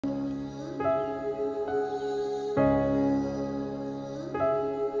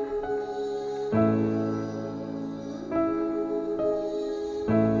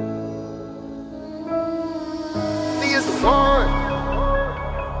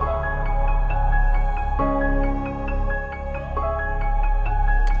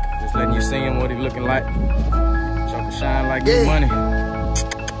what he looking like. Choker shine like good money.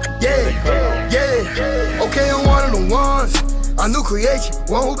 Yeah. Okay, I'm one of the ones. A new creation,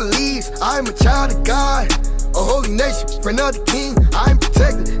 one who believes I am a child of God. A holy nation, friend of the king. I am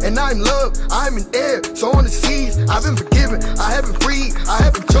protected and I am loved. I am an heir, so on the seas I've been forgiven, I have been freed, I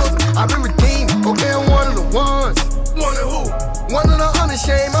have been chosen, I've been redeemed. Okay, I'm one of the ones. One of who? One of the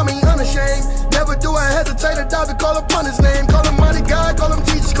unashamed, I mean unashamed. Never do I hesitate or doubt to call upon his name. Call him mighty God, call him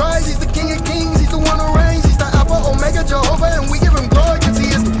Jesus Christ. He's the King of kings, he's the one who reigns. He's the Alpha, Omega, Jehovah, and we give him glory cause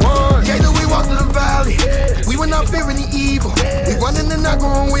he is the one. Yeah, we walk through the valley, we will not fear any evil. We running and not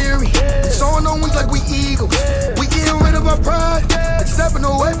growing weary, soaring on wings like we eagles. We getting rid of our pride and stepping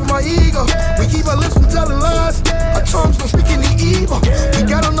away from our ego. We keep our lips from telling lies, our tongues don't speak any evil. We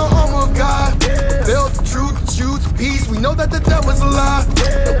got on the armor of God, built the truth, the shoes, the peace. We know that the devil's a lie.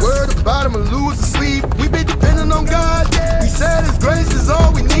 The word about him will lose the sleep. We been depending on God.